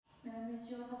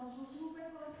J'ai votre attention s'il vous plaît,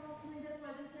 correspondance immédiate pour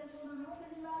la destination de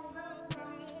Montélimar, Paris.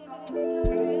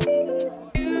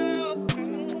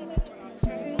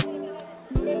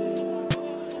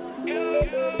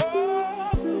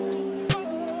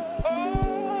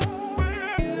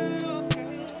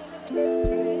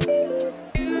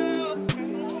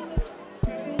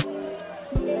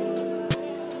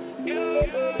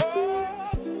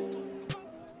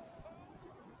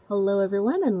 Hello,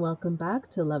 everyone, and welcome back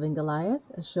to Loving Goliath,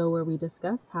 a show where we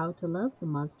discuss how to love the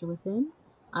monster within.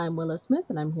 I'm Willow Smith,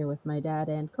 and I'm here with my dad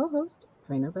and co host,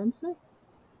 Trainer Ben Smith.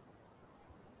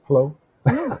 Hello.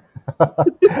 Hello.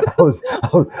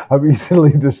 I'm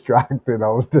easily distracted. I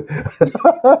was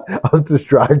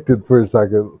distracted for a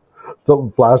second.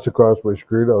 Something flashed across my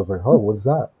screen. I was like, "Oh, what's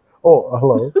that?" Oh,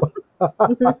 hello.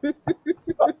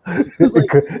 It's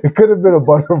like It could have been a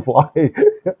butterfly.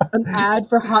 an ad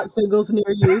for hot singles near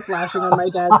you flashing on my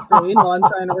dad's screen while I'm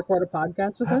trying to record a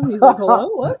podcast with him. He's like, hello,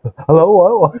 what? Hello,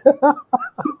 what?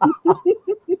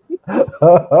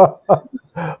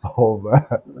 Oh man.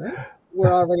 All right.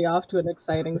 We're already off to an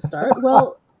exciting start.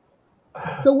 Well,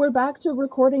 so we're back to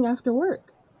recording after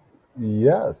work.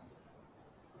 Yes.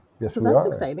 Yes, So we that's are.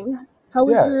 exciting. How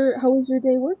was Yeah, your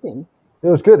day working? it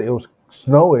was good. It was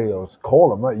snowy. It was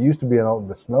cold. I'm not used to being out in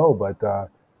the snow, but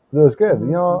it was good.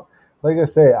 Mm-hmm. Like I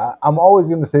say, I'm always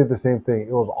going to say the same thing.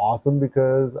 It was awesome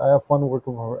because I have fun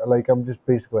working like I'm just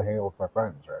basically hanging out with my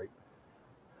friends, right?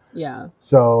 Yeah.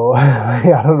 So I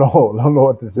don't know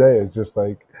what to say. It's just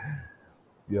like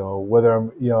whether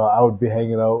I would be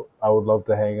hanging out. I would love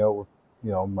to hang out with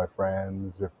my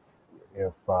friends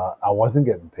if I wasn't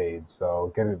getting paid.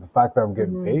 So getting the fact that I'm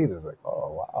getting Mm-hmm. paid is like,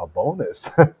 oh wow, bonus.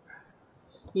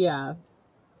 Yeah.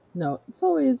 No, it's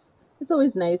always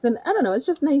nice, and I don't know, it's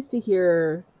just nice to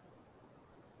hear.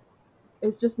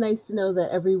 It's just nice to know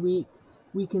that every week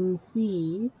we can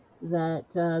see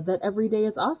that every day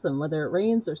is awesome, whether it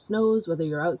rains or snows, whether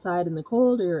you're outside in the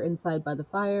cold or you're inside by the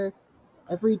fire.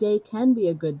 Every day can be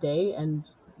a good day, and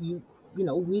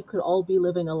we could all be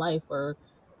living a life where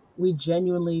we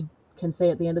genuinely can say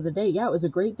at the end of the day, yeah, it was a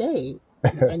great day,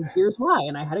 and here's why,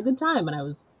 and I had a good time, and I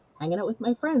was hanging out with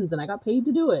my friends, and I got paid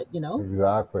to do it.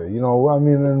 Exactly. I mean,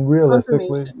 It's and realistically,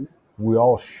 confirmation. we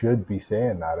all should be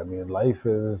saying that. I mean, life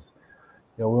is,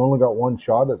 we only got one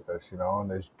shot at this, and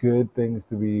there's good things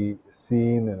to be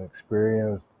seen and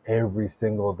experienced every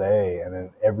single day. And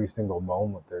in every single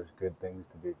moment, there's good things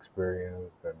to be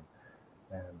experienced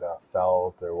and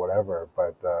felt or whatever.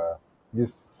 But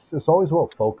it's always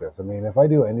about focus. I mean, if I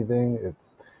do anything,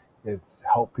 it's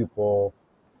help people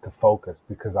to focus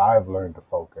because I've learned to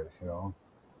focus.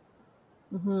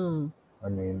 Hmm. I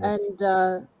mean, it's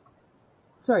And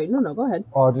sorry, no, go ahead.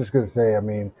 I was just gonna say, I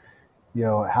mean,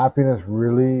 happiness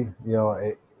really,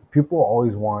 people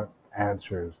always want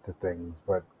answers to things,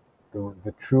 but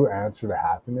the true answer to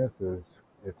happiness is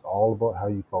it's all about how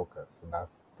you focus, and that's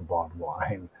the bottom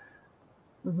line.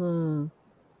 Hmm.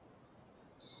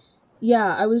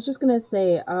 Yeah, I was just gonna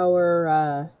say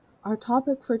our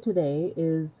topic for today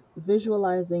is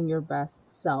visualizing your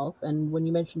best self. And when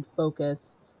you mentioned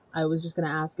focus, I was just gonna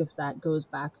ask if that goes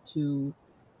back to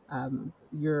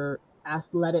your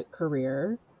athletic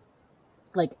career.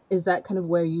 Like, is that kind of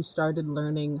where you started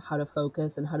learning how to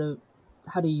focus and how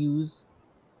to use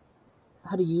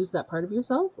how to use that part of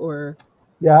yourself? Or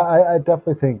Yeah, I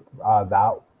definitely think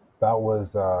that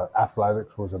was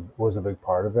athletics was a big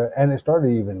part of it, and it started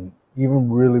even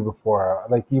really before,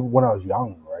 like even when I was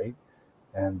young, right?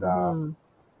 And mm-hmm,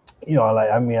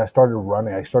 like I mean, I started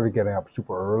running. I started getting up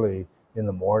super early in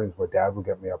the mornings. My dad would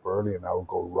get me up early, and I would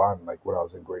go run like when I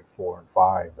was in grade 4 and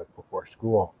 5, like before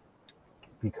school,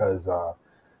 because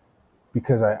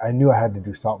I knew I had to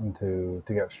do something to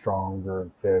get stronger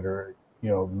and fitter,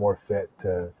 more fit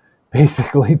to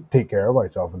basically take care of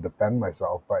myself and defend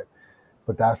myself. But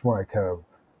that's when I kind of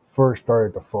first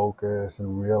started to focus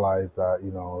and realize that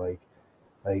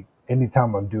like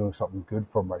anytime I'm doing something good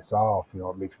for myself,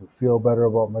 it makes me feel better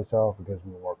about myself. It gives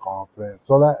me more confidence.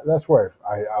 So that's where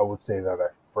I would say that I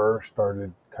first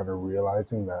started kind of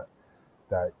realizing that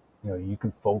you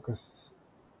can focus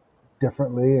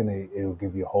differently, and it'll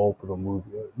give you hope. It'll move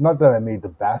you. Not that I made the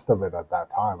best of it at that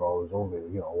time. I was only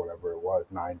whatever it was,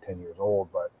 9, 10 years old.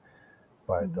 But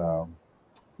mm-hmm.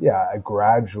 yeah, I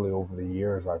gradually over the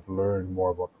years I've learned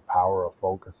more about the power of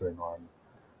focusing on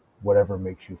whatever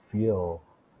makes you feel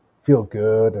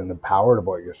good and empowered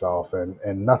about yourself,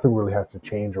 and nothing really has to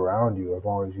change around you as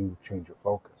long as you change your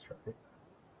focus, right?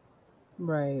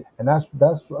 Right. And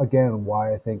that's again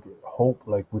why I think hope,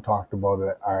 like we talked about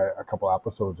it a couple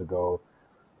episodes ago,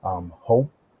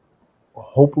 hope,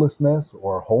 hopelessness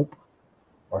or hope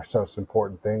are such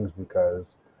important things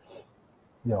because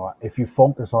if you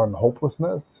focus on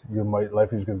hopelessness,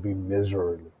 life is going to be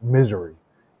misery.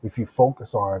 If you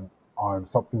focus on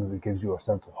something that gives you a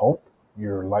sense of hope,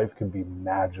 your life can be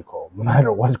magical, no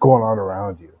matter what's going on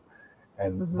around you.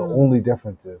 And the Mm-hmm. only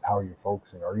difference is how you're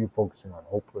focusing. Are you focusing on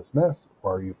hopelessness,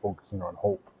 or are you focusing on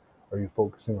hope? Are you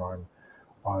focusing on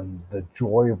the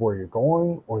joy of where you're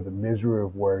going, or the misery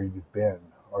of where you've been?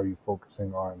 Are you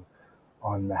focusing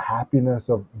on the happiness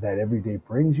of that every day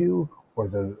brings you, or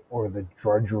the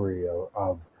drudgery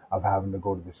of having to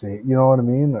go to the same? You know what I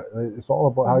mean? It's all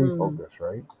about how you Mm-hmm. focus,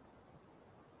 right?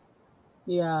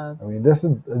 Yeah. I mean,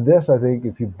 this. I think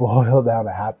if you boil down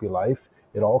a happy life,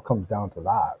 it all comes down to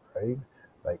that, right?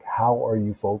 Like, how are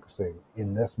you focusing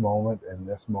in this moment, and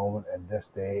this moment, and this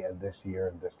day, and this year,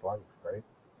 and this life, right?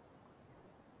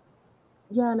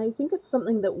 Yeah, and I think it's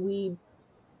something that we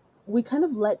kind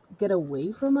of let get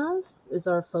away from us is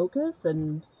our focus,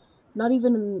 and not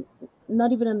even in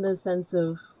not even in the sense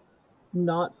of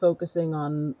not focusing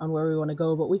on where we want to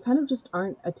go, but we kind of just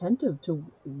aren't attentive to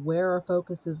where our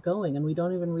focus is going, and we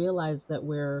don't even realize that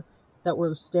we're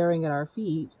staring at our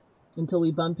feet until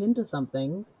we bump into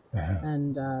something.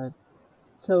 And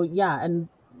so yeah, and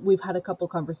we've had a couple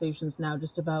conversations now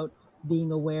just about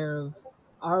being aware of,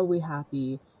 are we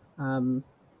happy? um,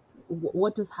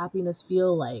 what does happiness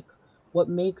feel like? What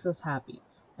makes us happy?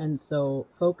 And so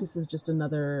focus is just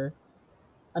another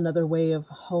way of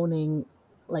honing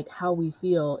like how we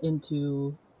feel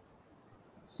into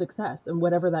success, and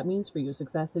whatever that means for you,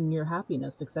 success in your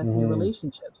happiness, success in your Mm-hmm.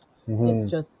 relationships. It's Mm-hmm.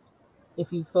 just,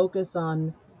 if you focus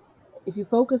on if you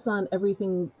focus on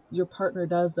everything your partner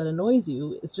does that annoys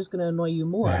you, it's just going to annoy you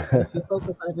more. But if you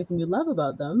focus on everything you love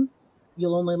about them,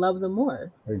 you'll only love them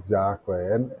more. Exactly.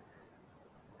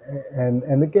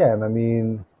 And again, I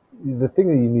mean, the thing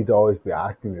that you need to always be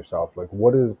asking yourself, like,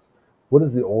 what is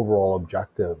the overall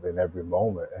objective in every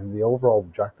moment? And the overall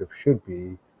objective should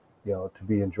be, to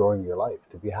be enjoying your life,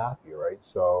 to be happy, right?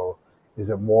 So is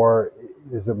it more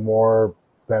is it more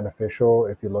beneficial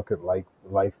if you look at like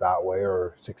life that way,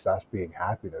 or success being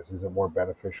happiness? Is it more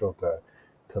beneficial to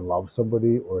love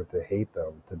somebody, or to hate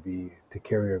them, to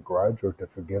carry a grudge, or to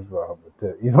forgive them?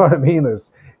 You know what I mean? Is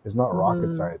not rocket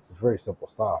Hmm. science. It's very simple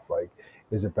stuff. Like,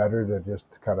 is it better to just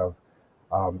kind of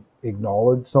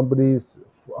acknowledge somebody's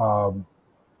um,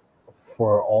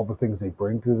 for all the things they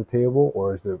bring to the table,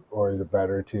 or is it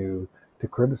better to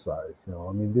criticize?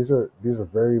 I mean, these are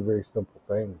very, very simple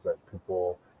things that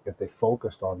people, if they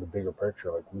focused on the bigger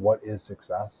picture, like, what is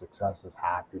success? Success is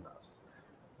happiness,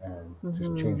 and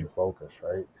just change Hmm. your focus,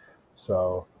 right?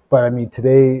 So, but I mean,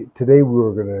 today we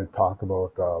were going to talk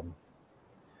about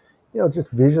just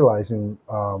visualizing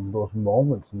those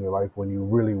moments in your life when you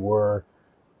really were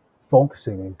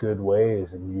focusing in good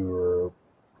ways, and you were,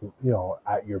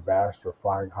 at your best, or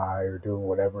flying high, or doing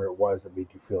whatever it was that made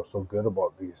you feel so good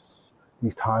about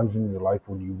these times in your life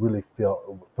when you really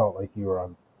felt like you were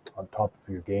on top of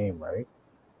your game, right?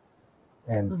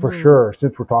 And for Hmm. sure,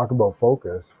 since we're talking about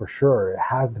focus, for sure, it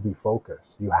had to be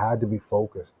focused. You had to be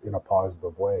focused in a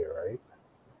positive way, right?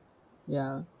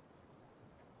 Yeah.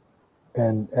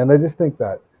 And I just think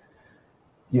that,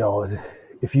 you know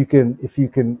if you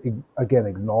can again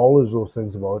acknowledge those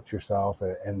things about yourself,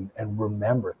 and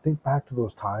remember, think back to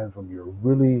those times when you're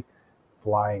really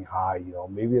flying high.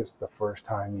 Maybe it's the first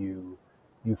time you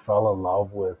fell in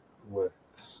love with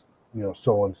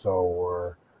so and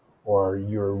so, or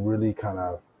you're really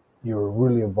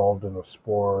involved in a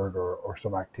sport, or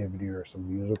some activity, or some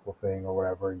musical thing, or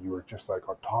whatever, and you were just like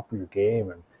on top of your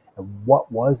game. And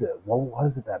what was it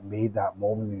that made that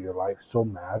moment in your life so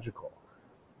magical?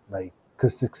 Like,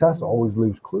 because success Hmm. always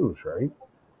leaves clues, right?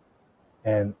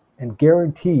 And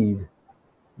guaranteed,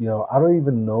 I don't need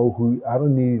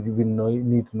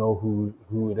to know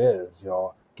who it is.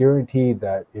 Guaranteed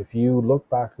that if you look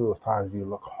back to those times, you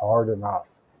look hard enough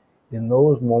in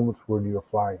those moments where you're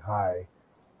flying high,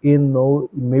 in those,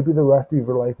 maybe the rest of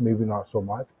your life, maybe not so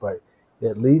much, but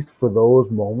at least for those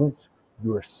moments,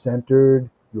 you're centered,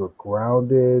 you're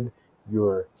grounded,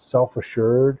 you're self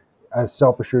assured as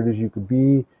you could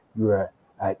be. You're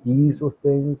at ease with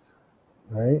things,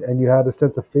 right? And you had a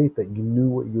sense of faith that you knew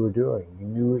what you were doing. You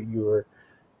knew what you were,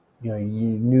 you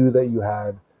knew that you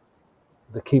had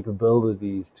the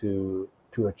capabilities to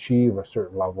achieve a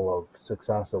certain level of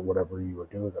success at whatever you were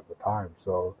doing at the time.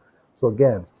 So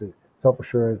again, self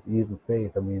assurance, ease, and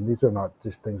faith. I mean, these are not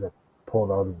just things that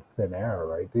pulled out of thin air,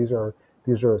 right? These are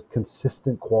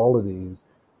consistent qualities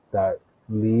that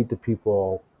lead to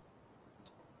people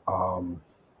um,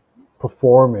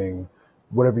 performing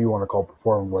whatever you want to call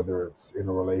performing, whether it's in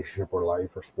a relationship, or life,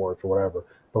 or sports, or whatever,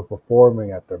 but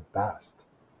performing at their best.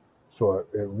 So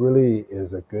it really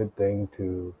is a good thing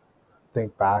to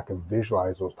think back and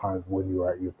visualize those times when you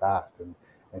were at your best, and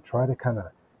try to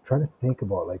think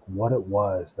about like what it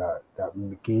was that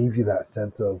gave you that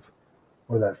sense of,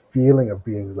 or that feeling of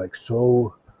being like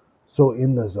so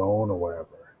in the zone or whatever.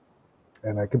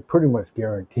 And I can pretty much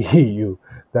guarantee you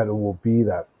that it will be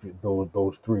that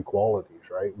those three qualities,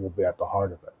 right, will be at the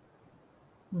heart of it.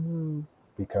 Mm-hmm.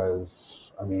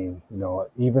 Because I mean,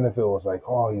 even if it was like,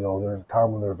 oh, there's a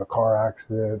time when there was a car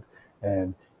accident,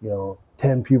 and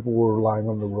 10 people were lying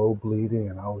on the road bleeding,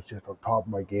 and I was just on top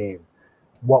of my game.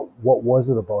 What was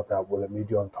it about that that made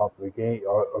you on top of the game,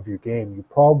 of your game? You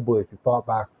probably, if you thought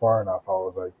back far enough, I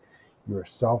was like, you were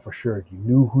self assured. You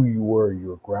knew who you were. You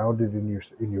were grounded in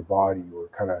your body. You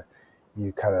kind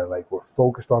of like were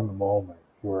focused on the moment.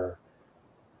 You were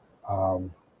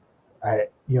um,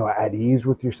 at ease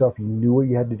with yourself. You knew what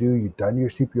you had to do. You'd done your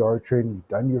CPR training. You'd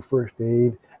done your first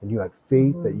aid, and you had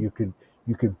faith that Mm-hmm.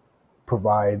 you could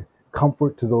provide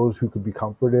comfort to those who could be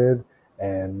comforted.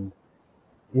 And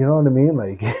you know what I mean?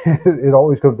 Like it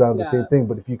always comes down to the same Yeah. thing.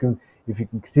 But if you can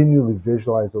continually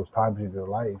visualize those times in your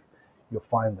life, you'll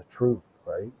find the truth,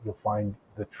 right? You'll find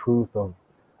the truth of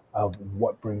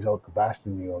what brings out the best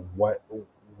in you, and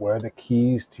where the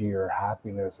keys to your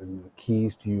happiness and the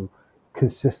keys to you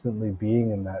consistently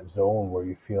being in that zone where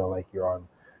you feel like you're on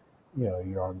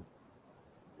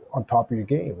top of your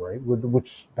game, right?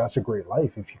 Which that's a great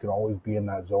life if you can always be in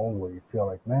that zone where you feel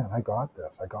like, man, I got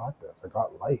this, I got this, I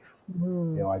got life.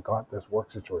 Mm-hmm. I got this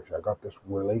work situation, I got this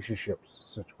relationships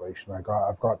situation, I've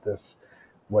got this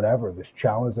whatever, this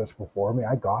challenge that's before me,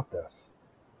 I got this.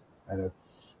 And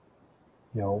it's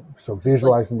so Just like,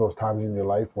 visualizing those times in your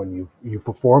life when you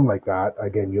perform like that,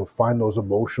 again, you'll find those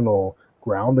emotional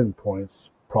grounding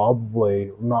points,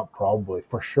 probably not probably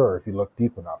for sure, if you look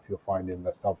deep enough, you'll find in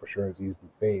the self-assurance, ease, and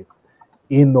faith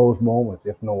in those moments,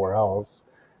 if nowhere else.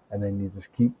 And then you just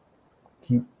keep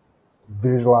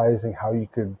visualizing how you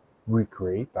could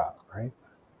recreate that, right?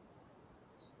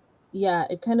 yeah,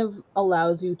 it kind of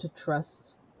allows you to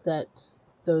trust that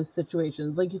those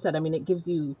situations, like you said, I mean, it gives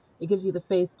you the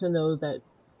faith to know that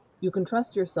you can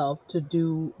trust yourself to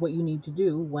do what you need to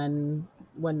do when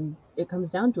it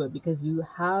comes down to it, because you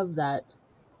have that,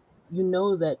 you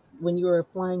know that when you were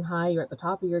flying high, you're at the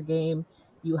top of your game,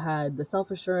 you had the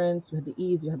self-assurance, you had the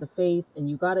ease, you had the faith, and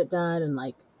you got it done, and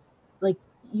like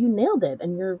you nailed it,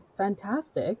 and you're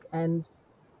fantastic, and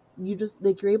you just,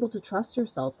 like, you're able to trust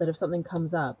yourself that if something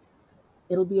comes up,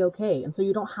 it'll be okay. And so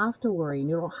you don't have to worry, and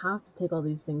you don't have to take all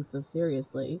these things so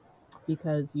seriously,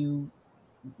 because you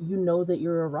know that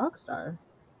you're a rock star.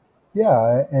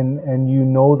 Yeah, and you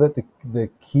know that the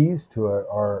keys to it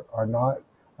are not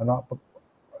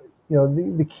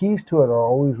the keys to it are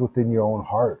always within your own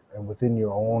heart and within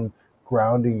your own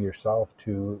grounding yourself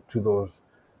to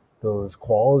those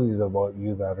qualities about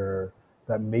you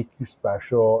that make you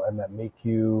special and that make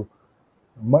you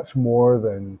much more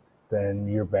than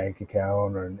your bank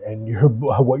account and your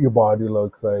what your body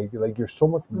looks like you're so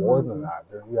much more than Hmm. that.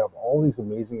 You have all these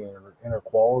amazing inner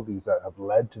qualities that have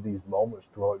led to these moments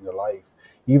throughout your life,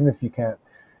 even if you can't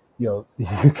you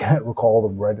can't recall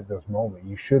them right at this moment.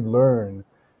 You should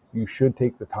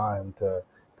take the time to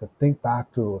think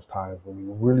back to those times when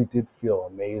you really did feel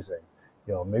amazing.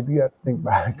 Maybe you have to think Hmm.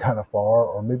 back kind of far,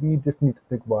 or maybe you just need to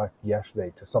think back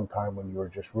yesterday to some time when you were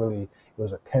just really, it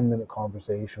was a 10-minute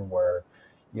conversation where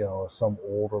some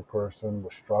older person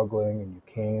was struggling and you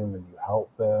came and you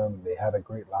helped them and they had a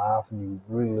great laugh and you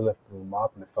really lifted them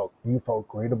up and you felt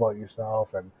great about yourself.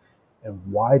 And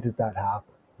why did that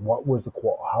happen? What was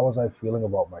how was I feeling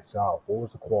about myself? What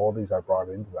was the qualities I brought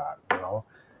into that,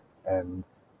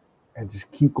 and just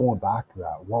keep going back to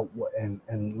that.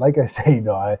 And like I say,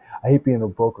 I hate being a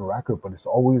broken record, but it's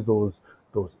always those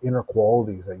inner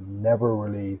qualities that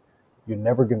you're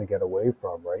never going to get away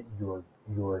from, right? You're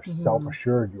self Hmm.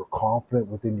 assured, you're confident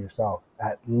within yourself.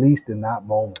 At least in that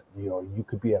moment, you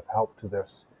could be of help to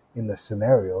this in this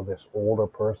scenario, this older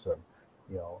person,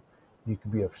 you know. You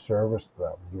could be of service to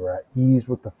them. You're at ease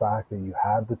with the fact that you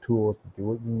had the tools to do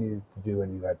what you needed to do,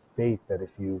 and you had faith that if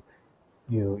you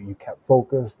kept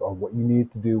focused on what you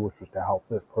needed to do, which was to help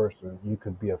this person, you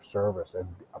could be of service. And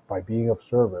by being of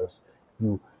service,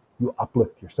 you you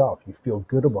uplift yourself. You feel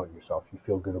good about yourself. You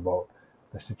feel good about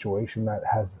the situation that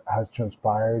has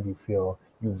transpired. You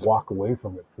walk away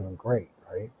from it feeling great,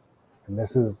 right? And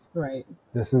Right.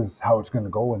 this is how it's going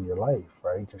to go in your life,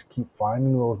 right? Just keep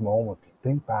finding those moments.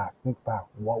 Think back.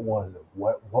 What was it?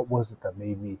 What was it that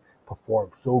made me perform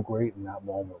so great in that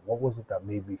moment? What was it that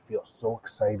made me feel so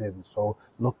excited and so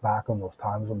look back on those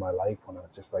times in my life when I was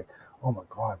just like, oh my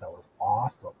God, that was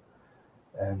awesome.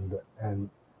 And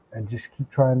and just keep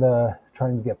trying to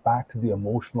get back to the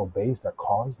emotional base that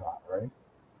caused that, right?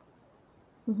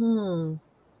 Hmm.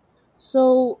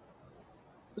 So,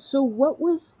 so what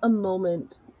was a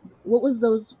moment? What was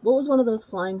those? What was one of those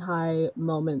flying high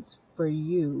moments for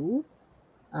you?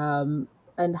 Um,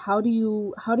 and how do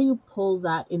you pull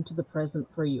that into the present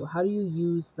for you? How do you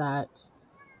use that?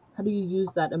 How do you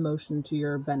use that emotion to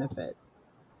your benefit?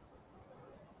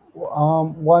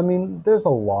 Well, I mean, there's a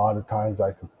lot of times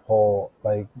I could pull,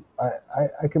 like,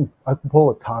 I can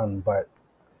pull a ton, but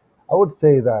I would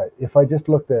say that if I just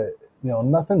looked at,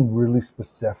 nothing really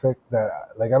specific that,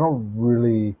 like, I don't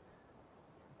really,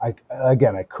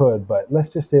 again, I could, but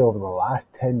let's just say over the last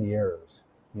 10 years,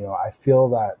 I feel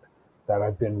that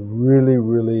I've been really,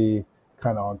 really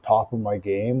kind of on top of my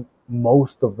game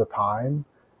most of the time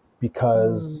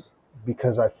Mm,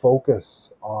 because I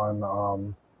focus on,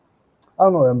 I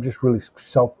don't know, I'm just really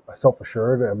self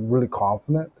assured. I'm really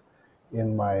confident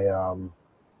in my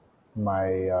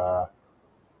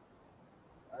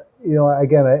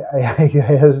again, I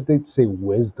hesitate to say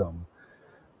wisdom,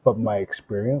 but my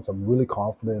experience. I'm really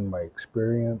confident in my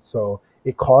experience. So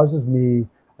it causes me,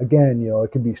 again,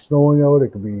 it could be snowing out,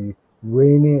 it could be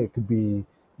raining, it could be,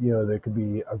 there could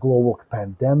be a global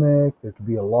pandemic, there could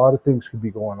be a lot of things could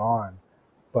be going on.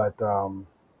 But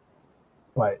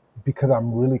because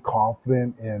I'm really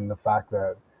confident in the fact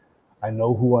that I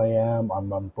know who I am.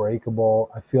 I'm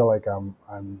unbreakable. I feel like I'm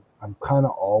kind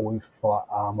of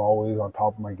I'm always on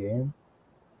top of my game.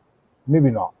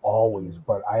 Maybe not always, mm.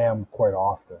 but I am quite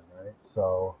often, right?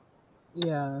 So,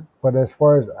 Yeah. but as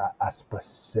far as a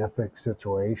specific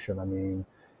situation, I mean,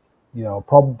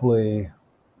 probably,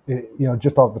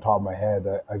 just off the top of my head,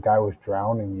 a guy was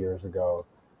drowning years ago,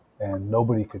 and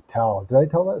nobody could tell. Did I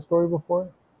tell that story before?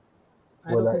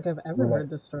 I Where don't that think I've ever where that heard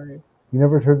this story. you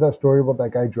never heard that story about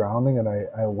that guy drowning, and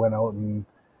I went out and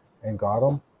got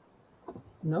him.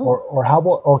 No. Or how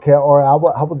about okay? Or how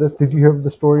about this? Did you hear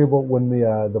the story about when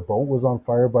the boat was on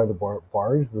fire by the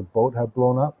barge? The boat had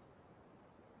blown up.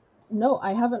 No,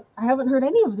 I haven't heard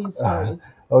any of these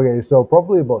stories. Okay, so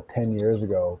probably about 10 years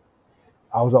ago,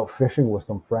 I was out fishing with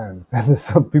some friends, and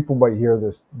some people might hear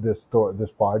this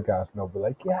podcast, and they'll be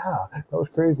like, "Yeah, that was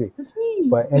crazy." It's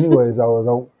me. But anyways, I was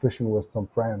out fishing with some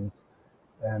friends,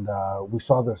 and we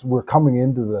saw this. We're coming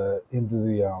into the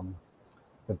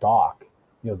dock,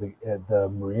 the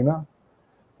marina,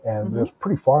 and it Hmm. was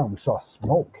pretty far, and we saw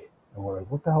smoke, and we're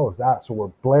like, "What the hell is that?" So we're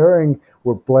blaring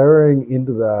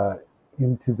into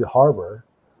the harbor,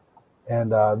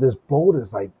 and this boat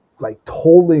is like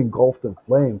totally engulfed in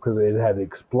flame because it had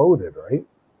exploded, right?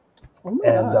 Oh my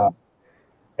And god.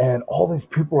 and all these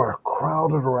people are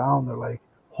crowded around. They're like,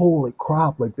 "Holy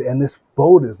crap!" And this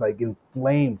boat is like in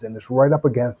flames, and it's right up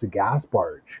against the gas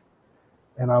barge.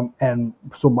 And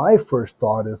so my first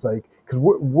thought is like, because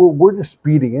we're just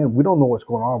speeding in, we don't know what's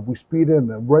going on. We speed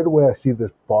in, and right away I see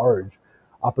this barge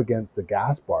up against the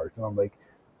gas barge, and I'm like,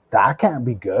 that can't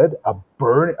be good.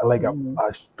 Mm. A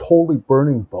totally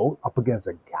burning boat up against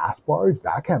a gas barge,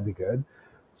 that can't be good.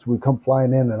 So we come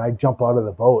flying in, and I jump out of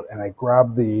the boat, and I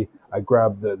grab the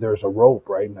there's a rope,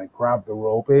 right, and I grab the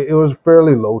rope. It was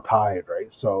fairly low tide, right,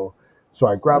 so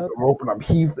I grab the Okay. rope, and I'm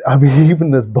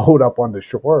heaving this boat up on the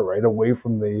shore, right, away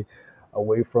from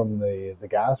the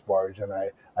gas barge, and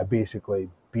I basically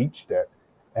beached it.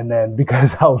 And then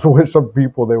because I was with some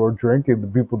people, they were drinking. The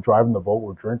people driving the boat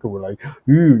were drinking. We're like,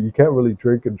 "Ooh, you can't really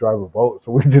drink and drive a boat."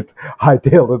 So we just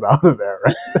hightailed it out of there,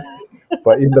 right?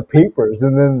 But in the papers,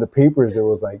 and then in the papers, there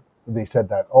was like they said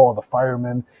that, oh, the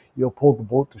firemen, pulled the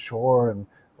boat to shore, and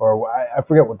or I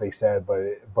forget what they said,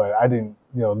 but I didn't,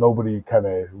 nobody kind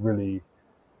of really,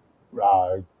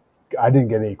 uh, I didn't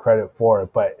get any credit for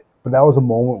it. But that was a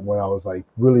moment when I was like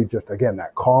really just again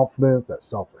that confidence, that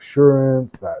self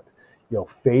assurance, that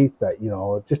faith, that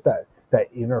just that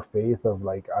inner faith of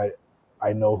like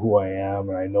I know who I am,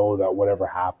 and I know that whatever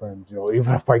happens,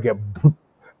 even if I get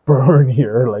burn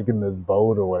here, like in this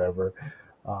boat or whatever,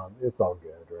 it's all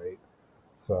good, right?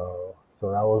 So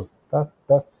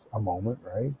that's a moment,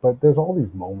 right? But there's all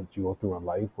these moments you go through in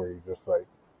life where you just like,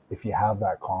 if you have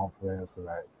that confidence and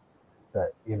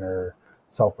that inner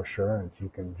self assurance, you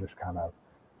can just kind of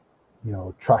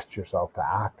trust yourself to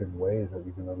act in ways that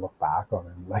you're gonna look back on,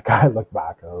 and like I look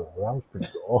back, oh, that was pretty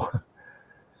cool.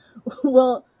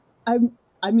 Well, I'm.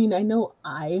 I mean, I know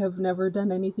I have never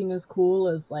done anything as cool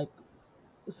as like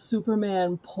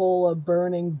Superman pull a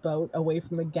burning boat away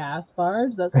from a gas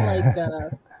barge. That's like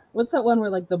what's that one where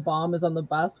like the bomb is on the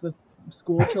bus with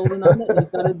school children on it and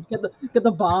he's got to get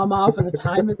the bomb off and the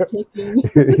time is ticking.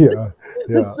 Yeah,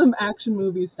 It's yeah. some action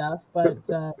movie stuff, but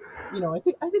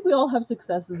I think we all have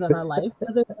successes in our life,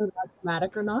 whether they're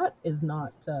dramatic or not is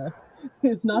not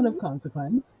is not of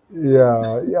consequence.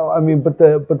 Yeah, yeah. I mean, but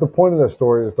the point of the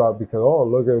story is not because, oh,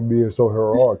 look at me, it's so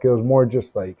heroic. It was more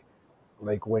just like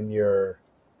when you're,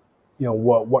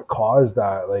 what caused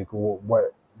that, like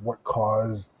what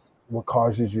caused what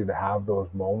causes you to have those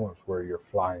moments where you're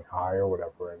flying high or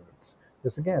whatever. And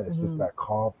it's again, it's just Hmm. that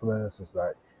confidence, it's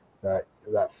that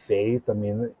faith. I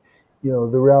mean, the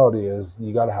reality is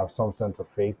you got to have some sense of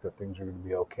faith that things are going to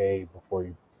be okay before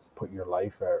you put your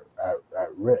life at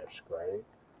risk, right?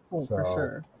 Oh, for So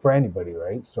sure. for anybody,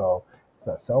 right? So it's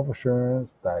that self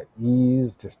assurance, that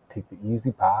ease. Just take the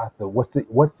easy path. What's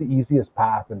the easiest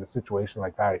path in a situation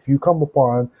like that? If you come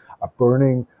upon a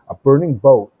burning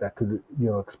boat that could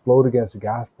explode against a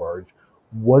gas barge,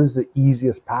 what is the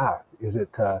easiest path? Is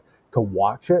it to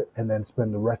watch it and then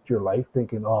spend the rest of your life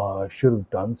thinking, oh, I should have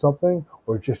done something,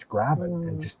 or just grab it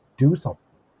and Mm, just do something?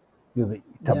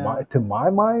 To my yeah. to my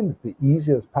mind, the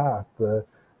easiest path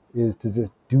is to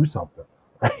just do something,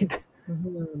 right?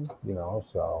 Hmm.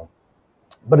 So,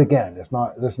 but again, it's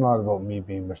not about me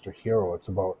being Mr. Hero. It's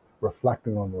about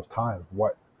reflecting on those times.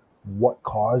 What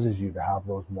causes you to have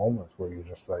those moments where you're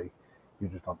just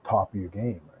on top of your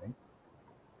game, right?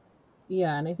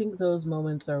 Yeah, and I think those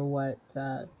moments are what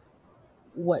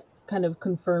kind of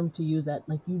confirm to you that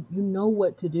like you know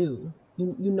what to do.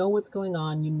 You know what's going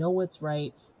on, you know what's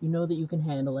right, you know that you can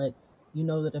handle it. You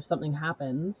know that if something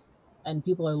happens and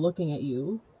people are looking at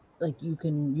you, like you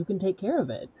can take care of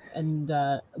it. And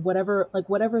whatever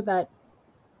that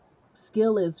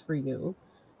skill is for you,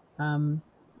 um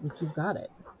like you've got it.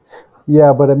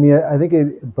 Yeah, but I mean, I think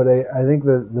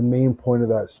the main point of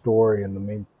that story and the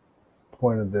main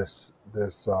point of this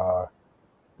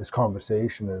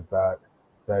conversation is that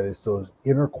it's those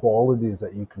inner qualities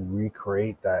that you can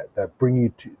recreate that bring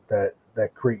you to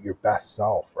that create your best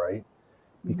self, right?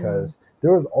 Because Hmm.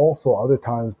 there was also other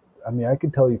times. I mean, I can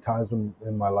tell you times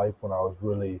in my life when I was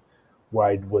really, where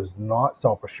I was not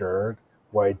self-assured,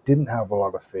 where I didn't have a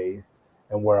lot of faith,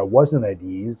 and where I wasn't at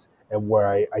ease, and where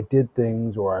I did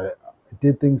things, or I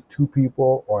did things to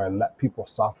people, or I let people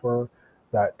suffer.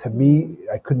 That to Mm, me,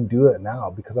 I couldn't do it now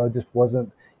because I just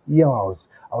wasn't. I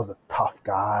was a tough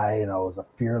guy and I was a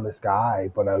fearless guy,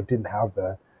 but I didn't have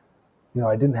the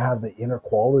inner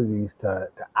qualities to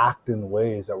act in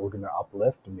ways that were going to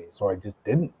uplift me. So I just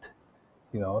didn't,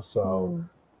 so, mm,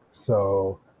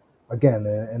 so again,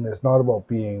 and it's not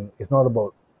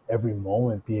about every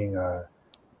moment being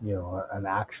an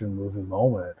action movie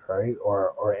moment, right?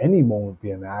 Or any moment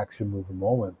being an action movie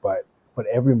moment, but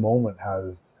every moment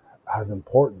has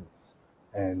importance.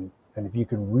 And if you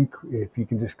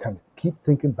can just kind of keep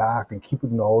thinking back and keep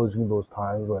acknowledging those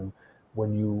times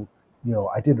when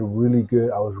I did I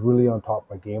was really on top of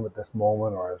my game at this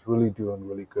moment, or I was really doing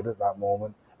really good at that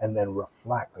moment, and then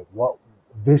reflect, like,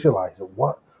 visualize it.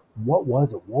 What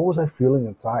was it? What was I feeling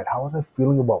inside? How was I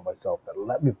feeling about myself that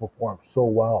let me perform so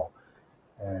well?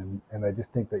 And I just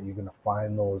think that you're going to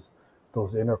find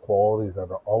those inner qualities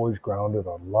that are always grounded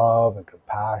on love and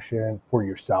compassion for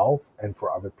yourself and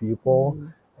for other people,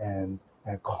 mm. and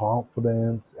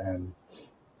confidence, and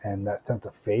that sense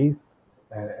of faith,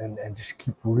 and just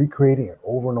keep recreating it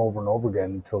over and over and over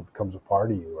again until it becomes a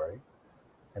part of you, right?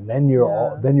 And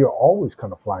Yeah. then you're always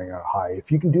kind of flying out high.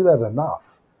 If you can do that enough,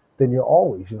 then you're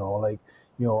always, like,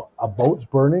 a boat's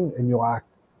burning and you'll act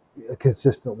a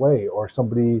consistent way, or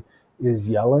somebody is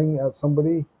yelling at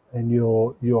somebody and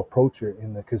you'll approach it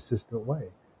in a consistent way,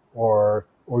 or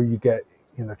you get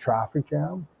in a traffic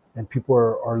jam and people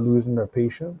are losing their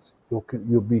patience.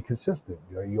 You'll be consistent.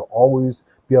 You'll always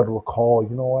be able to recall,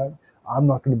 what, I'm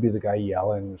not going to be the guy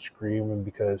yelling and screaming,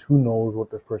 because who knows what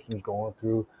this person is going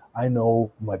through. I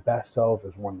know my best self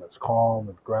is one that's calm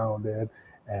and grounded,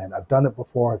 and I've done it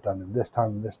before. I've done it this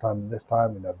time and this time and this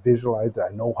time, and I've visualized it.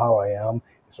 I know how I am.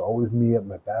 It's always me at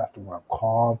my best, and when I'm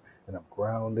calm and I'm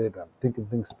grounded, and I'm thinking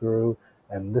things through.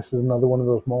 And this is another one of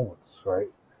those moments, right?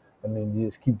 And then you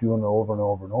just keep doing it over and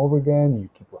over and over again. You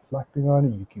keep reflecting on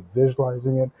it. You keep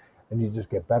visualizing it, and you just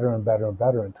get better and better and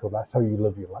better until that's how you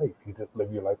live your life. You just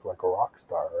live your life like a rock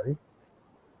star, right?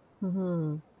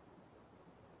 Hmm.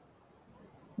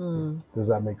 Hmm. Does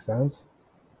that make sense?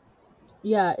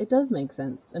 Yeah, it does make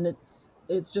sense. And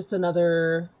it's just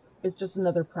another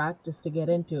practice to get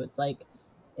into. It's like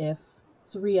if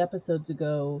 3 episodes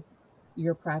ago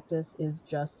your practice is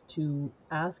just to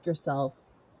ask yourself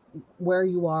where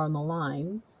you are on the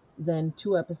line, then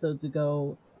 2 episodes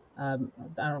ago, I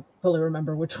don't fully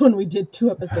remember which one we did 2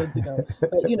 episodes ago,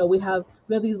 but we have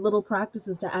these little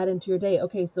practices to add into your day.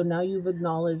 Okay, so now you've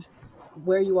acknowledged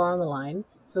where you are on the line.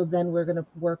 So then we're gonna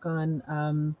work on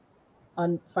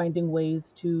on finding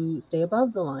ways to stay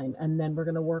above the line, and then we're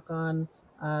going to work on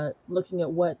looking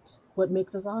at what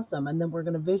makes us awesome, and then we're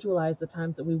going to visualize the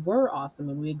times that we were awesome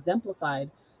and we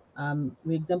exemplified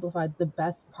the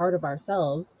best part of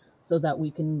ourselves, so that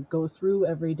we can go through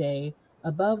every day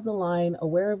above the line,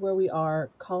 aware of where we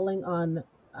are, calling on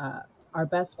uh, our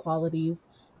best qualities,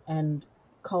 and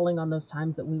calling on those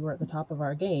times that we were at the top of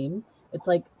our game. It's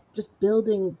like just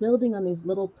building on these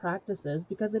little practices,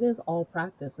 because it is all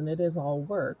practice and it is all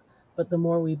work. But the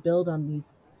more we build on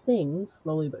these things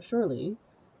slowly but surely,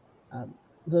 um,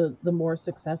 the more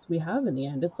success we have in the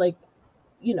end. It's like,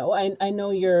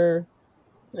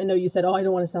 I know you said, oh, I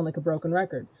don't want to sound like a broken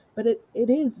record, but it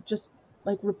is just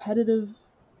like repetitive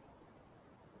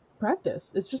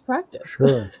practice. It's just practice.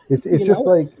 Sure. It's you just know,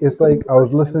 like it's putting like the I work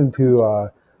was in. listening to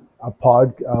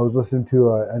I was listening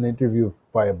to an interview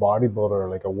by a bodybuilder,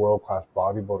 like a world class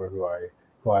bodybuilder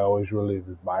who I always really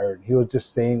admired. He was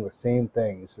just saying the same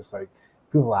thing. It's just like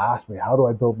people ask me, how do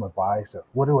I build my biceps?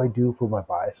 What do I do for my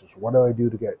biceps? What do I do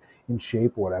to get in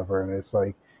shape or whatever? And it's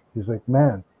like he's like,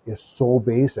 man, it's so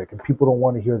basic, and people don't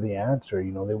want to hear the answer.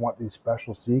 They want these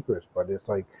special secrets, but it's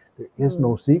like there is Mm,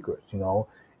 no secrets.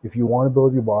 If you want to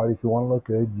build your body, if you want to look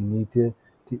good, you need to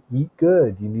eat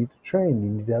good. You need to train. You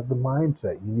need to have the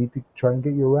mindset. You need to try and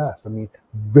get your rest. I mean,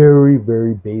 very,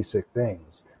 very basic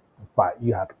things, but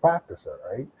you have to practice it,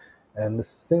 right? And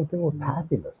it's the same thing with mm,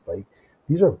 happiness. Like,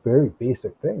 these are very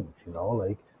basic things,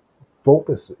 like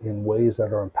focus in ways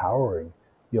that are empowering.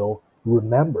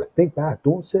 Remember, think back.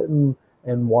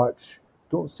 And watch.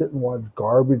 Don't sit and watch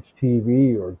garbage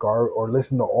TV or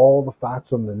listen to all the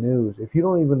facts on the news if you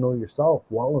don't even know yourself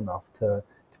well enough to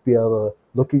be able to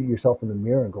look at yourself in the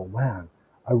mirror and go, man,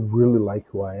 I really like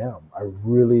who I am. I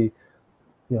really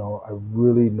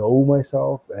know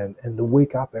myself, and to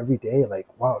wake up every day like,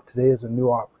 wow, today is a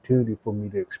new opportunity for me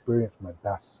to experience my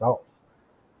best self.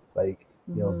 Like,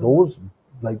 mhm, those,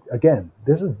 like, again,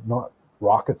 this is not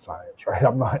rocket science, right?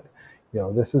 I'm not,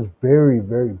 this is very,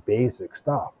 very basic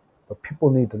stuff. But people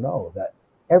need to know that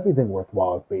everything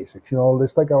worthwhile is basics.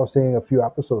 It's like I was saying a few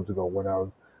episodes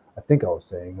ago I think I was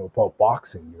saying about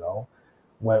boxing,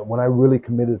 when I really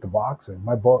committed to boxing,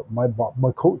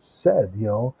 my coach said,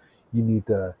 you need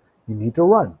to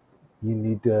run. You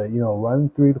need to, run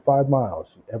 3 to 5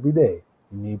 miles every day.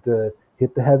 You need to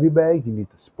hit the heavy bag. You need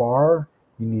to spar.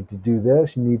 You need to do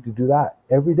this. You need to do that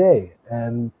every day.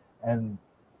 And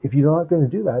if you're not going to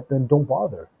do that, then don't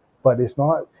bother. But it's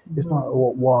not,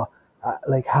 mhm, well,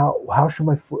 like how should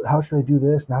I do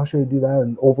this and how should I do that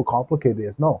and overcomplicate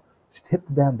it. No, just hit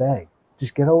the damn bag.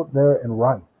 Just get out there and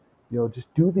run.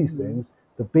 Just do these mhm, things,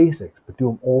 the basics, but do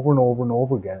them over and over and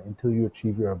over again until you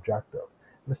achieve your objective.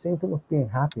 And the same thing with being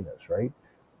happiness, right?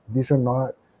 These are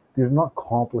not these are not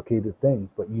complicated things,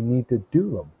 but you need to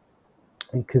do them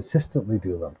and consistently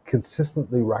do them.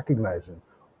 Consistently recognizing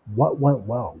what went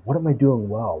well, what am I doing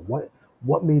well,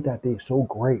 what made that day so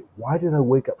great, why did I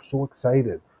wake up so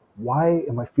excited, why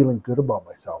am I feeling good about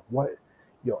myself,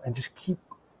 and just keep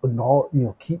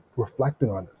reflecting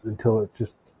on it until it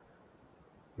just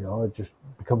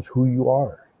becomes who you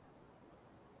are.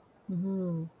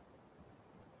 mhm.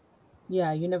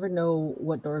 Yeah, you never know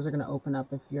what doors are going to open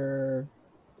up if you're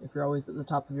always at the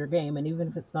top of your game. And even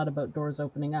if it's not about doors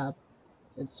opening up,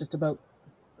 it's just about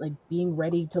like being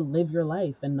ready to live your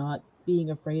life and not being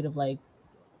afraid of like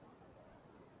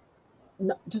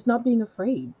just not being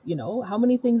afraid. How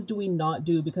many things do we not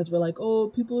do because we're like, oh,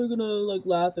 people are gonna like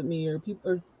laugh at me, or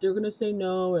people, or they're gonna say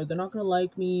no, or they're not gonna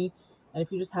like me. And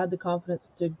if you just had the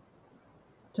confidence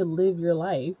to live your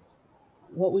life,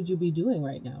 what would you be doing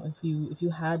right now if you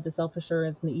had the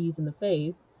self-assurance and the ease and the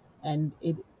faith? And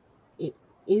it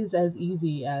is as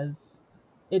easy as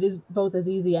it is, both as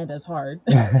easy and as hard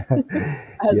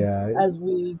as Yeah, as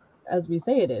we as we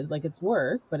say it is. Like, it's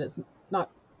work, but it's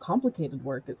not complicated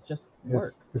work, it's just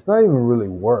it's work. it's not even really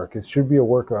work. It should be a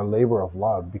labor of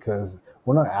love, because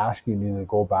we're not asking you to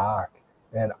go back,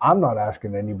 and I'm not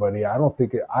asking anybody. I don't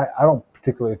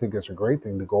particularly think it's a great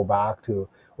thing to go back to.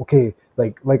 Okay,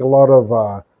 like a lot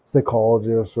of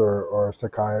psychologists or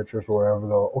psychiatrists or whatever.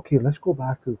 Though, okay, let's go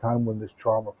back to the time when this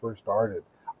trauma first started.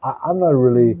 I'm not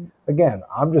really. Mhm. Again,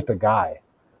 I'm just a guy,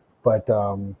 but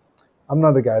I'm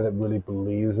not a guy that really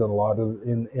believes in a lot of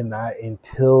in that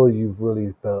until you've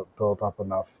really built up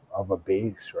enough of a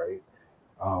base, right?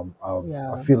 Of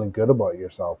Yeah. feeling good about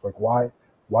yourself. Like, why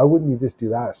wouldn't you just do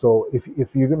that? So if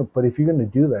you're gonna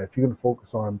do that, if you're gonna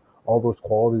focus on all those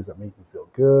qualities that make you feel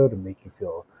good and make you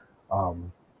feel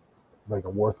um, like a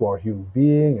worthwhile human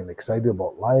being and excited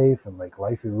about life, and like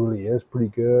life really is pretty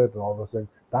good and all those things,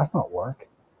 that's not work.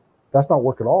 That's not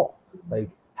work at all. Like,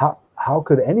 how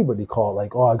could anybody call it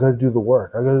like, oh, I got to do the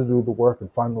work. I got to do the work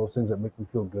and find those things that make me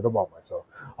feel good about myself.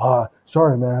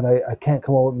 Sorry, man, I can't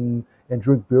come out and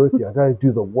drink beer with you. I got to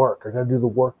do the work. I got to do the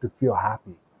work to feel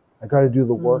happy. I got to do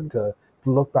the work Mm, to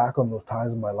look back on those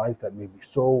times in my life that made me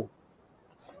so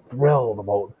thrilled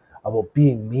about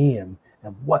being me and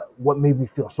what made me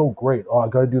feel so great. Oh, I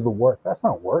got to do the work. That's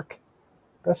not work.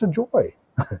 That's a joy.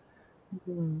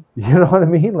 mm, You know what I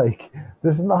mean? Like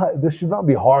this should not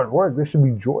be hard work. This should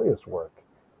be joyous work.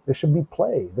 This should be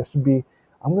play. This should be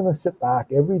I'm gonna sit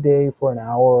back every day for an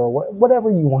hour or whatever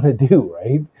you want to do,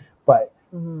 right? But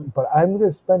mm, but I'm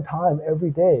gonna spend time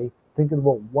every day thinking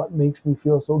about what makes me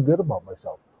feel so good about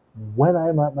myself when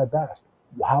I'm at my best,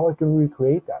 how I can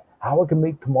recreate that, how I can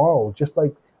make tomorrow just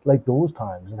like those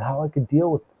times, and how I can deal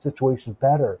with situations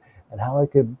better, and how I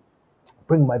could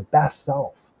bring my best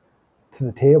self to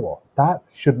the table. That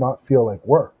should not feel like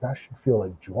work. That should feel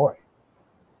like joy,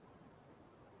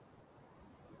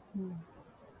 mm.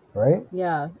 right?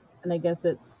 Yeah, and I guess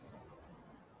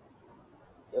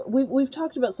we've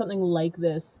talked about something like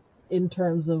this in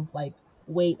terms of like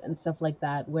weight and stuff like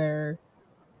that, where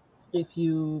if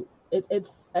you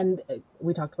it's and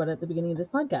we talked about it at the beginning of this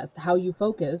podcast, how you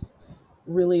focus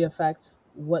really affects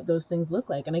what those things look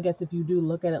like. And I guess if you do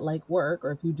look at it like work,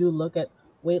 or if you do look at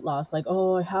weight loss like,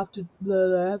 oh, I have to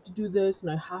do this,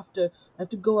 and I have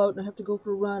to go out and I have to go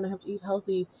for a run, I have to eat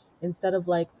healthy, instead of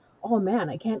like, oh man,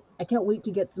 I can't wait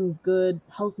to get some good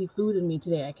healthy food in me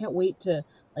today, I can't wait to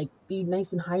like be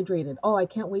nice and hydrated, oh, I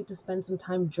can't wait to spend some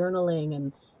time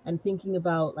journaling and thinking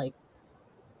about like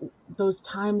those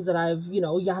times that I've,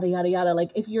 yada yada yada.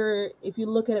 Like if you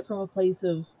look at it from a place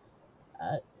of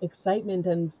excitement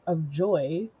and of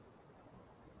joy,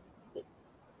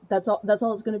 that's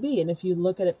all it's going to be. And if you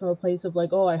look at it from a place of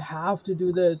like, oh, I have to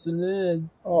do this, and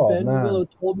then Oh Ben man, Willow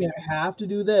told me I have to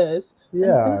do this, then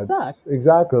it's going yeah, to suck. it's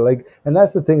exactly like, and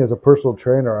that's the thing as a personal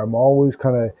trainer. I'm always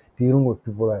kind of dealing with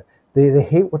people that they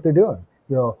hate what they're doing.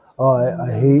 Oh,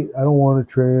 Mm, I don't want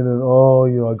to train, and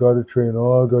oh, I got to train.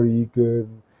 Oh, I got to eat good.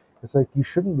 It's like you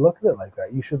shouldn't look at it like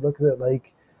that. You should look at it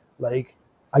like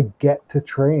I get to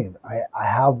train. I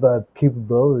have the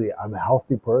capability. I'm a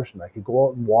healthy person. I could go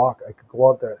out and walk. I could go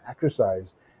out there and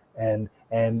exercise, and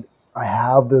I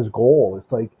have this goal.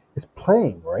 It's like it's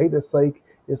playing, right? It's like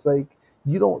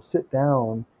you don't sit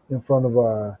down in front of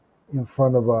a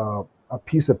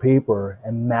piece of paper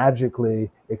and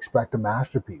magically expect a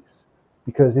masterpiece.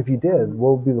 Because if you did, mm,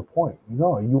 what would be the point? You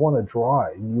want to draw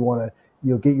it, and you want to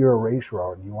get your eraser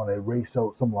out, and you want to erase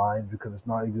out some lines because it's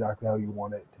not exactly how you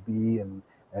want it to be, and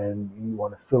you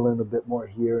want to fill in a bit more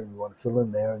here, and you want to fill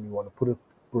in there, and you want to put a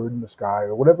bird in the sky,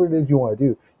 or whatever it is you want to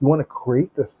do. You want to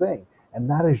create this thing, and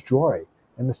that is joy.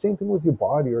 And the same thing with your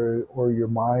body, or your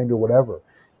mind, or whatever.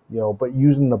 But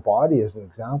using the body as an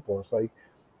example, it's like,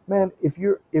 man, if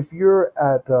you're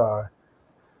at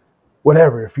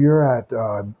whatever, if you're at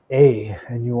A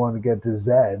and you want to get to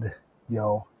Z, you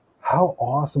know, how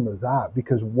awesome is that?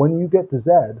 Because when you get to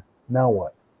Z, now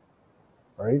what,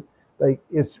 right? Like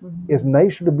it's mm,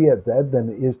 nicer to be at Z than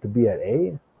it is to be at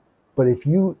A. But if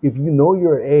you know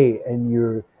you're at A, and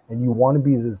you want to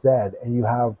be at Z, and you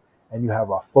have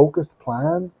a focused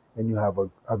plan, and you have a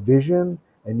vision,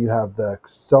 and you have the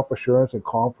self assurance and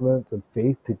confidence and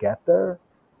faith to get there,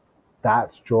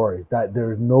 that's joy. That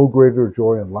there's no greater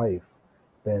joy in life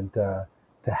than to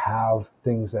have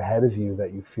things ahead of you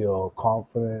that you feel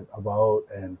confident about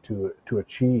and to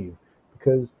achieve.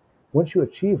 Because once you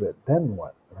achieve it, then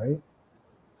what, right?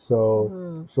 So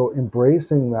mm, so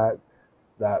embracing that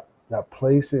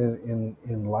place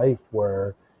in life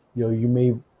where you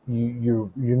may you're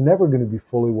never going to be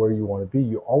fully where you want to be.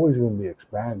 You're always going to be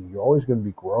expanding. You're always going to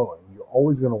be growing. You're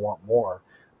always going to want more.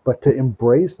 But to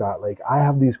embrace that, like I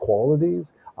have these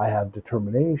qualities. I have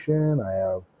determination. I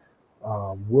have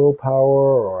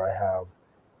willpower, or I have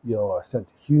a sense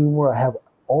of humor. I have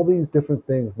all these different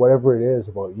things, whatever it is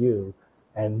about you,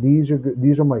 and these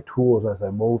are my tools as I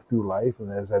move through life,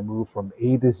 and as I move from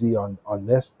A to Z on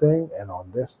this thing, and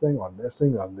on this thing, on this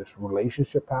thing, on this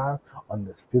relationship path, on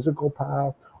this physical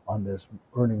path, on this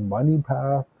earning money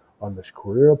path, on this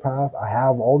career path. I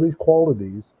have all these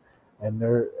qualities, and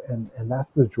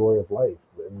that's the joy of life,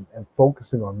 and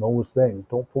focusing on those things.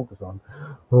 Don't focus on,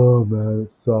 oh man,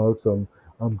 it sucks. I'm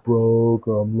broke,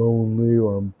 or I'm lonely,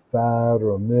 or I'm fat,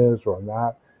 or I'm this, or I'm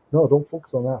that. No, don't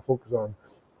focus on that. Focus on,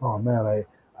 oh man,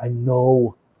 I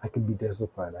know I can be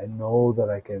disciplined. I know that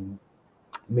I can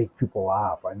make people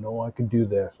laugh. I know I can do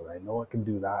this, and I know I can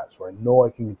do that. So I know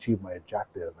I can achieve my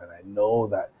objective, and I know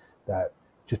that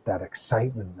just that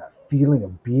excitement, that feeling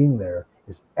of being there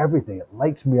is everything. It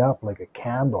lights me up like a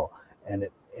candle, and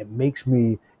it makes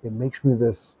me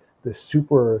this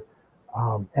super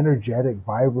energetic,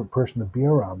 vibrant person to be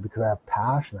around because I have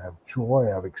passion, I have joy,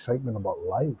 I have excitement about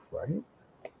life, right?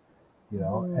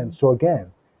 And so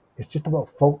again, it's just about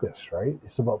focus, right?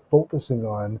 It's about focusing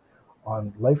on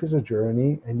life is a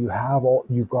journey, and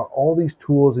you've got all these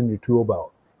tools in your tool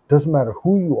belt. Doesn't matter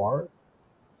who you are,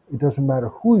 it doesn't matter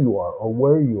who you are or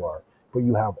where you are, but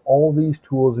you have all these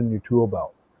tools in your tool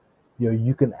belt.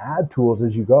 You can add tools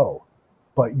as you go,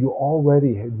 but you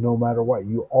already, no matter what,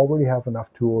 you already have enough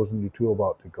tools in your tool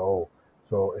belt to go.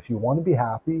 So if you want to be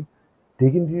happy,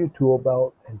 dig into your tool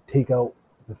belt and take out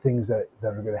the things that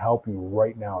are going to help you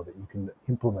right now, that you can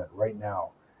implement right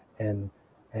now. And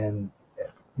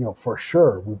for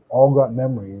sure, we've all got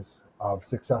memories of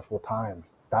successful times.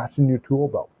 That's in your tool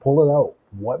belt. Pull it out.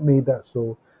 What made that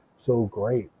so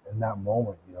great in that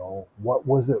moment? What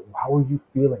was it? How were you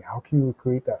feeling? How can you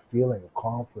recreate that feeling of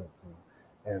confidence?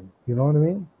 And you know what I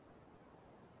mean?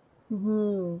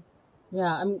 Hmm.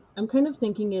 Yeah, I'm kind of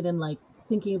thinking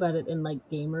about it in like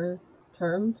gamer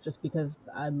terms, just because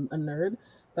I'm a nerd.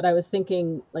 But I was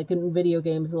thinking, like, in video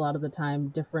games, a lot of the time,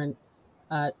 different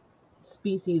uh,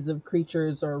 species of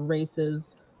creatures or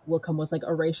races will come with like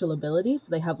a racial ability,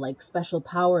 so they have like special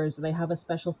powers, or they have a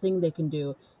special thing they can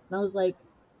do. And I was like,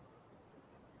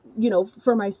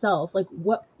 for myself, like,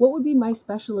 what would be my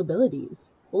special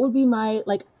abilities? What would be my,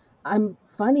 like, I'm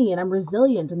funny and I'm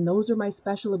resilient, and those are my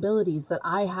special abilities that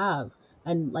I have.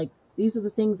 And like, these are the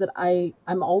things that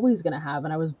I'm always going to have,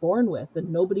 and I was born with,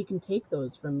 and nobody can take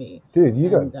those from me. Dude, you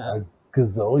got And a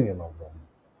gazillion of them.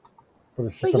 But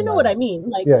it's just but a you know what matter. I mean,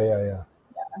 like, Yeah, yeah, yeah.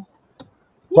 yeah,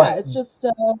 But it's just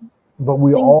but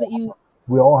we things all that you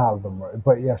we all have them, right?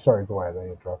 But yeah, sorry, go ahead. I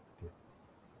interrupted you.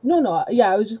 no,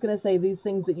 yeah, I was just going to say, these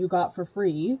things that you got for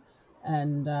free,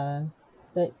 and that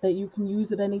you can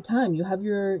use at any time. You have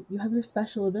your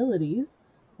special abilities,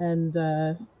 and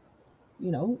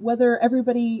whether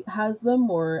everybody has them,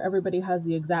 or everybody has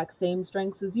the exact same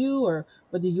strengths as you, or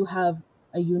whether you have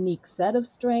a unique set of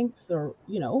strengths, or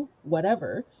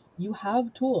whatever, you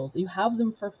have tools, you have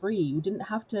them for free. You didn't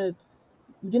have to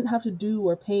do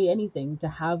or pay anything to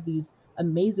have these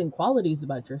amazing qualities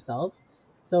about yourself.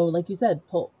 So, like you said,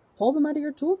 pull them out of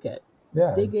your toolkit,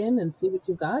 Yeah, dig in and see what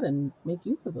you've got, and make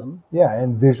use of them. yeah,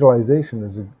 and visualization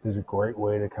is a great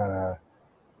way to kind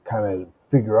of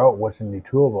figure out what's in your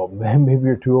tool belt. Maybe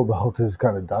your tool belt is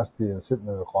kind of dusty and sitting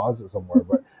in a closet somewhere,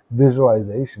 but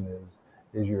visualization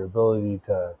is your ability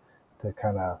to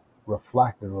kind of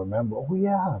reflect and remember. Oh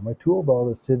yeah, my tool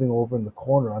belt is sitting over in the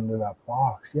corner under that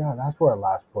box. Yeah, that's where I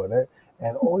last put it.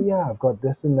 And oh yeah, I've got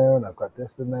this in there, and I've got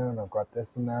this in there, and I've got this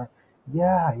in there.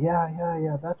 Yeah, yeah, yeah,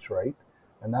 yeah. That's right.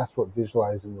 And that's what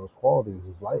visualizing those qualities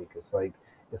is like. It's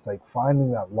like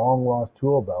finding that long lost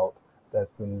tool belt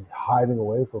that's been hiding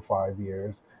away for 5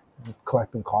 years, just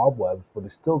collecting cobwebs, but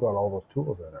it's still got all those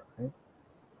tools in it,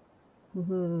 right?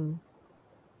 Hmm.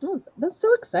 Oh, that's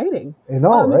so exciting. You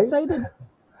know, I'm right? excited.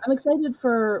 I'm excited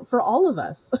for all of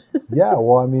us. Yeah.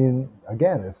 Well, I mean,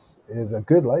 again, it's a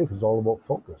good life is all about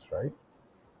focus, right?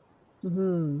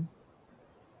 Hmm.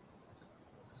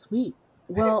 Sweet.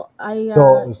 Well, let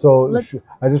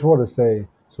I just want to say,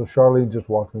 so Charlene just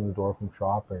walked in the door from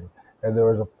shopping, and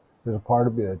there's a part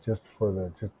of me that just for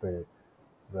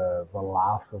the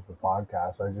laughs of the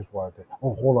podcast, I just wanted to,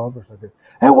 oh, hold on for a second.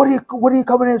 Hey, what are you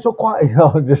coming in so quiet?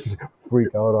 Just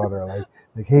freak out on her,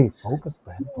 like, hey, focus,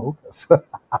 man, focus.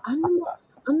 I'm the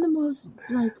I'm the most,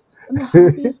 like, I'm the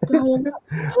happiest guy in the.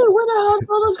 Hey, where the hell did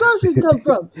all those groceries come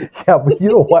from? Yeah, but you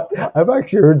know what? I've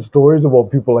actually heard stories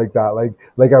about people like that.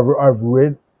 Like I've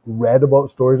read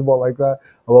about stories about like that,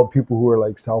 about people who are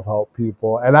like self help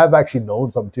people, and I've actually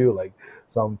known some too, like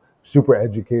some super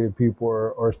educated people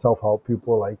or self help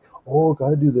people, like, oh,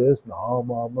 gotta do this. No,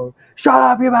 mama, shut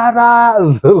up, you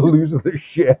man, losing their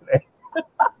shit.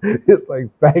 It's like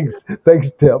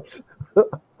thanks, tips.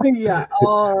 Yeah,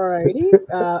 alrighty.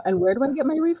 And where do I get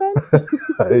my refund?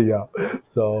 Yeah.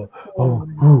 So, Oh oh,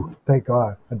 my whew, god. thank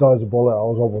God, I dodged a bullet. I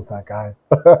was almost that guy.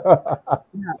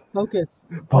 Yeah, focus.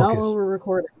 Not while Focus. we're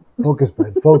recording. Focus,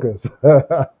 man. Focus.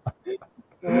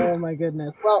 Oh my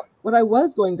goodness. Well, what I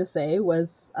was going to say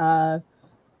was,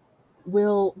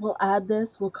 we'll add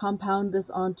this, we'll compound this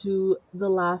onto the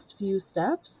last few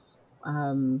steps.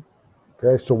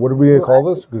 Okay, so what are we gonna We'll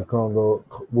call this?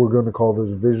 We're gonna call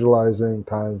this visualizing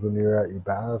times when you're at your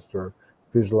best, or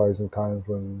visualizing times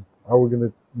when. How are we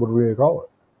gonna? What are we gonna call it?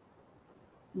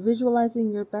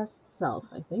 Visualizing your best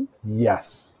self, I think.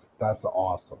 Yes, that's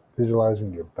awesome.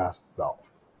 Visualizing your best self,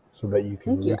 so that you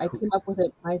can Thank you. I came up with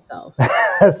it myself.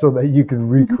 so that you can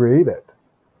recreate it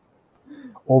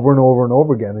over and over and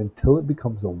over again until it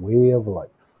becomes a way of life.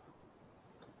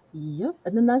 Yep.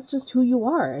 And then that's just who you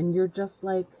are. And you're just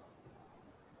like,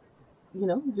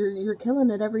 you're killing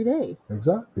it every day.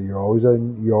 Exactly. You're always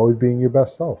being your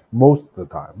best self most of the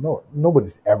time. No,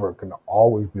 nobody's ever gonna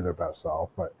always be their best self,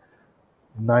 but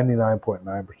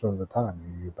 99.9% of the time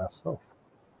you're your best self.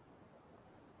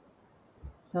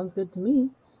 Sounds good to me.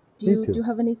 Do Me you too.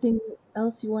 have anything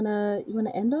else you wanna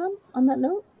end on that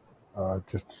note?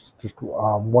 Just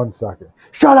 1 second.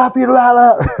 Shut up, you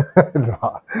little.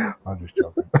 No, I'm just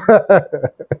joking.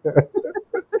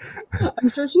 I'm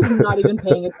sure she's not even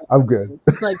paying I'm attention.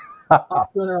 good. She's like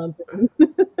off doing her own thing.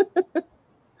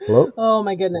 Hello, Oh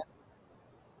my goodness.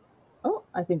 Oh,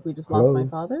 I think we just lost my hello.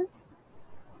 father.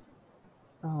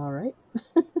 All right.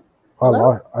 I Hello?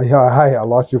 lost. Yeah, hi. I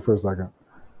lost you for a second.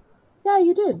 Yeah,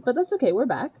 you did, but that's okay. We're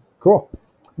back. Cool.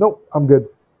 Nope, I'm good.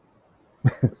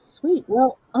 Sweet.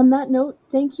 Well, on that note,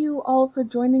 thank you all for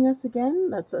joining us again.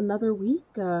 That's another week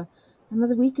in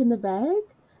the bag.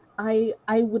 I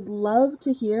would love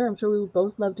to hear. I'm sure we would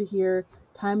both love to hear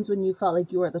times when you felt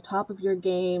like you were at the top of your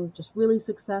game, just really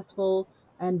successful,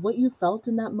 and what you felt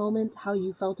in that moment, how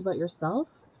you felt about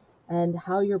yourself, and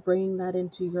how you're bringing that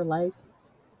into your life.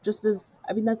 Just as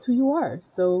I mean, that's who you are.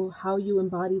 So how you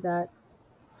embody that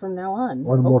from now on,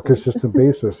 On a more hopefully. consistent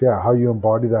basis, yeah. How you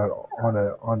embody that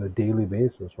on a daily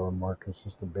basis or a more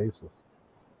consistent basis.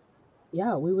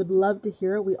 Yeah, we would love to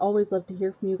hear it. We always love to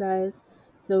hear from you guys.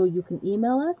 So you can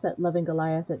email us at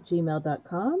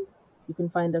lovinggoliath@gmail.com. You can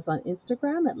find us on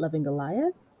Instagram at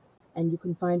lovinggoliath. And you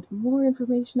can find more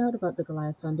information out about the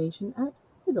Goliath Foundation at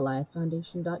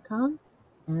thegoliathfoundation.com.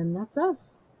 And that's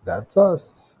us. That's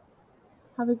us.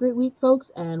 Have a great week,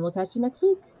 folks, and we'll catch you next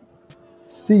week.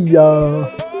 See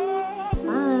ya.